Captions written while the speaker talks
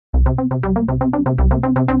What's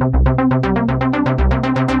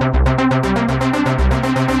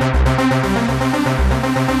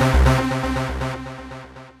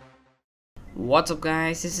up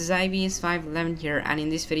guys, this is IVS511 here, and in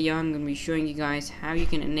this video I'm going to be showing you guys how you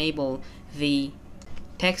can enable the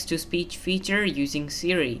text-to-speech feature using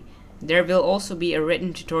Siri. There will also be a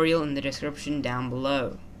written tutorial in the description down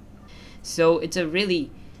below. So it's a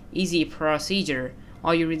really easy procedure.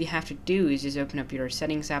 All you really have to do is just open up your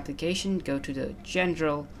settings application, go to the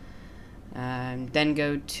general, then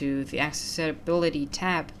go to the accessibility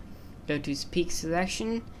tab, go to speak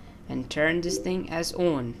selection and turn this thing as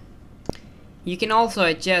on. You can also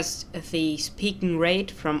adjust the speaking rate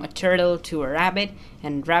from a turtle to a rabbit,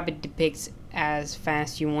 and rabbit depicts as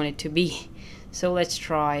fast you want it to be. So let's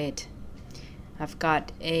try it. I've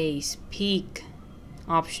got a speak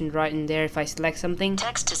option right in there. If I select something,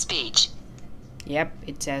 text to speech. Yep,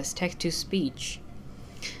 it says text to speech.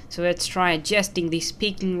 So let's try adjusting the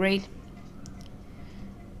speaking rate,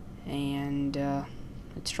 and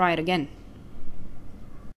let's try it again.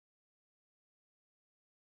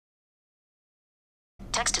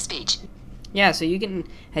 Text to speech. Yeah, so you can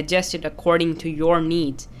adjust it according to your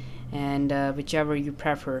needs and whichever you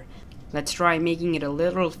prefer. Let's try making it a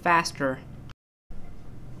little faster.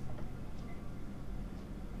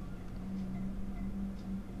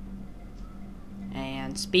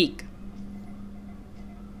 And speak.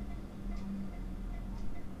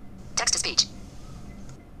 Text to speech.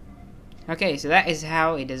 Okay, so that is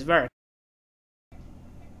how it does work.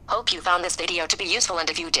 Hope you found this video to be useful, and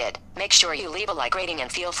if you did, make sure you leave a like rating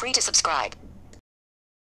and feel free to subscribe.